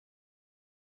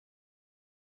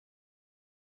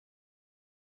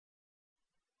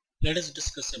Let us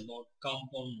discuss about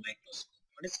compound microscope.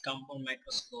 What is compound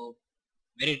microscope?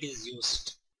 Where it is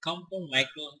used? Compound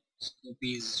microscope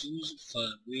is used for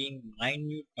viewing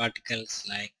minute particles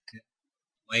like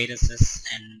viruses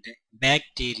and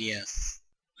bacteria.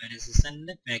 Viruses and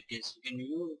bacteria. You can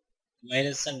view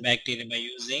virus and bacteria by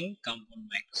using compound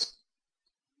microscope.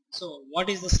 So what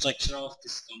is the structure of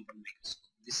this compound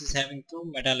microscope? This is having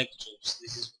two metallic tubes.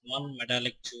 This is one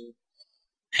metallic tube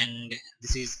and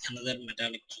this is another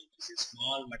metallic tube. This is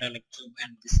small metallic tube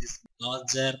and this is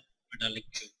larger metallic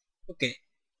tube. Okay,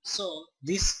 so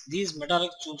these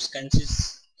metallic tubes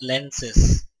consist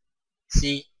lenses.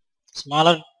 See,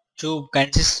 smaller tube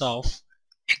consists of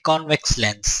a convex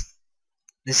lens.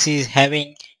 This is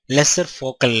having lesser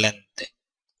focal length.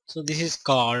 So this is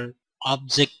called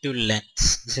objective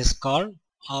lens. This is called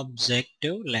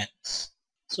objective lens.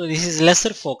 So this is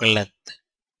lesser focal length.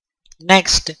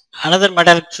 Next, another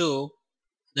metallic tube,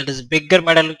 that is bigger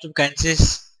metallic tube,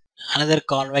 consists another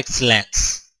convex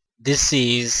lens. This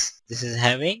is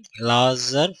having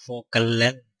larger focal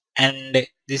length and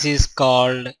this is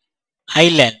called eye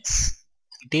lens.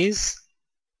 It is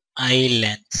eye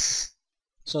lens.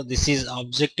 So this is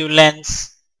objective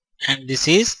lens and this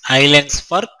is eye lens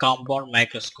for compound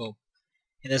microscope.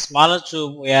 In the smaller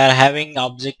tube we are having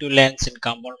objective lens in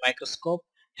compound microscope,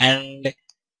 and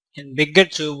in bigger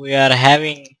tube we are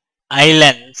having eye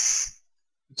lens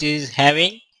which is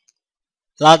having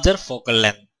larger focal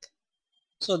length.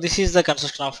 So this is the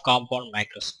construction of compound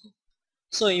microscope.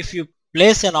 So if you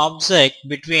place an object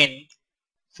between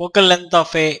focal length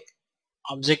of a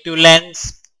objective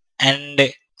lens and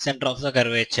center of the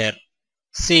curvature,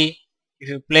 see, if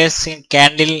you place a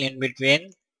candle in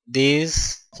between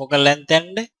this focal length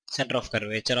and center of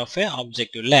curvature of a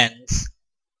objective lens,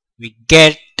 we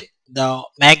get the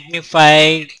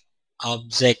magnified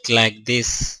object like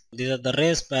this. These are the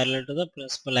rays parallel to the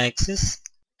principal axis,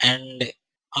 and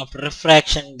after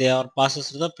refraction they are passes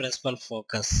through the principal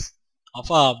focus of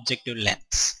our objective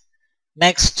lens.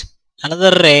 Next,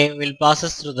 another ray will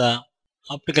passes through the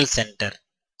optical center.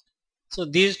 So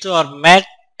these two are met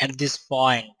at this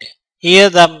point. Here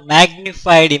the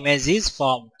magnified image is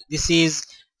formed. This is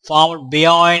formed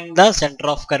beyond the center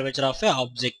of curvature of a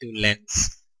objective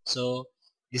lens. So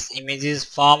this image is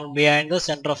formed behind the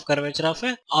center of curvature of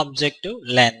a objective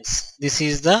lens. This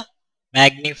is the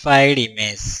magnified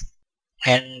image.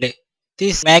 And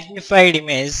this magnified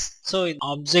image, so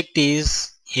object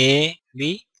is A,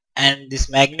 B, and this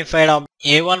magnified A1,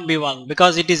 B1,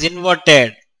 because it is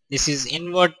inverted. This is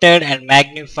inverted and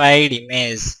magnified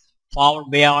image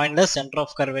formed beyond the center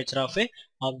of curvature of a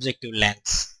objective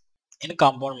lens in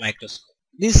compound microscope.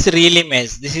 This real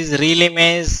image, this is real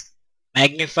image,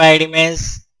 magnified image,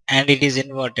 and it is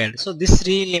inverted. So this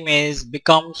real image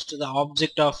becomes to the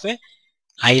object of a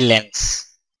eye lens.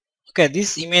 Okay,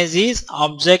 this image is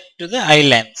object to the eye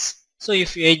lens. So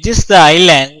if you adjust the eye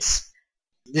lens,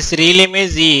 this real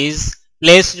image is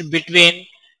placed between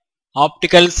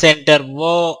optical center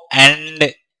O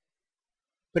and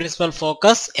principal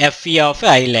focus FE of a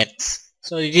eye lens.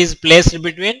 So it is placed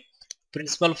between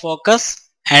principal focus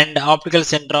and optical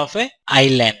center of a eye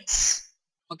lens.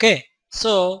 Okay,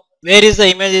 so where is the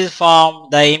image is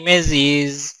formed? The image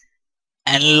is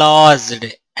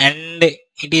enlarged and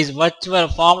it is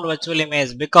formed virtual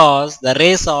image because the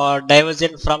rays are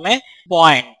divergent from a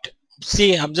point.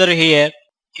 See, observe here,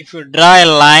 if you draw a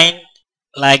line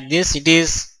like this, it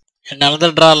is, and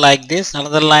another draw like this,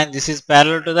 another line, this is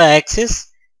parallel to the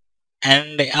axis,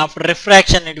 and after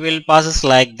refraction it will passes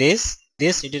like this.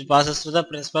 It will passes to the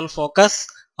principal focus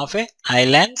of a eye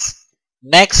lens.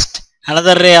 Next,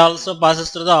 another ray also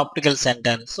passes through the optical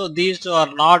center. So these two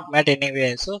are not met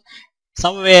anywhere. So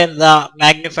somewhere the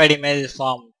magnified image is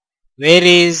formed.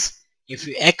 Whereas if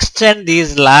you extend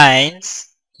these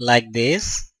lines like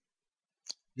this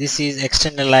is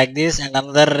extended like this, and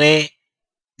another ray,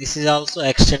 this is also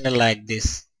extended like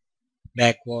this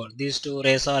backward. These two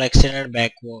rays are extended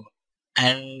backward,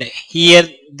 and here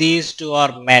these two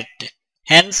are met.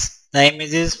 Hence the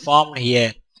image is formed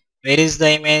here. Where is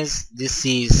the image? This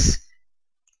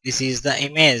is the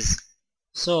image.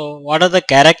 So what are the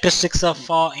characteristics of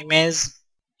image?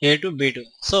 A to B2.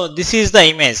 So this is the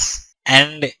image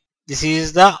and this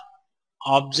is the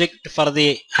object for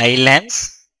the eye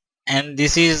lens, and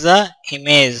this is the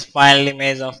image, final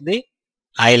image of the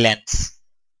eye lens.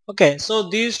 Okay, so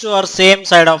these two are same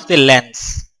side of the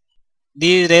lens.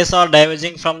 These rays are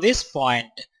diverging from this point.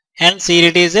 Hence here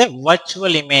it is a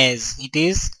virtual image. It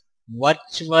is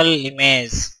virtual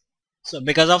image. So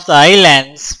because of the eye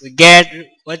lens we get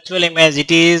virtual image.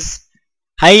 It is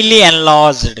highly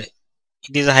enlarged.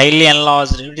 It is highly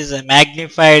enlarged. It is a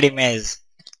magnified image.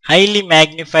 highly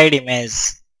magnified image.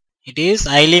 It is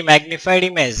highly magnified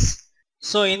image.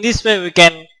 So in this way we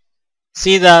can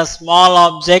see the small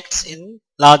objects in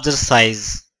larger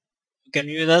size. You can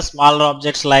view the smaller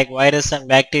objects like virus and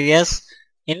bacteria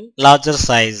in larger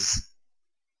size.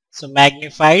 So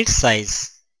magnified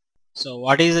size. So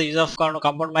what is the use of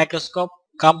compound microscope?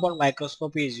 Compound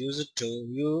microscope is used to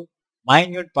view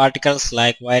minute particles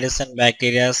like virus and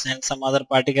bacteria and some other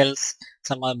particles,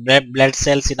 some other blood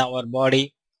cells in our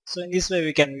body. So in this way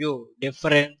we can view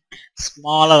different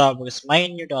smaller objects,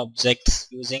 minute objects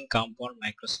using compound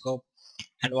microscope.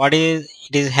 And what is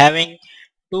it is having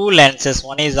two lenses.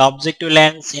 One is objective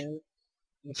lens in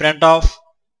front of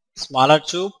smaller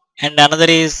tube and another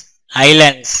is eye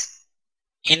lens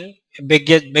in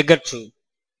bigger tube.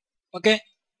 Okay.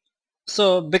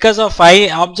 So because of eye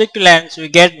objective lens we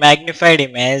get magnified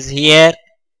image here,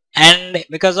 and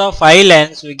because of eye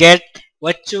lens we get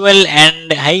virtual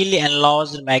and highly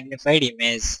enlarged magnified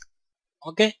image.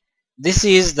 Okay, this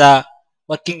is the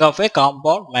working of a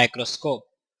compound microscope.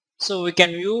 So we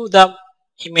can view the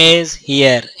image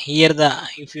here. Here the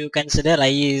if you consider eye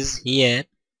is here,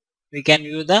 we can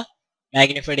view the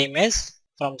magnified image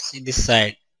from this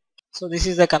side. So this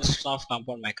is the construction of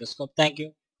compound microscope. Thank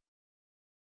you.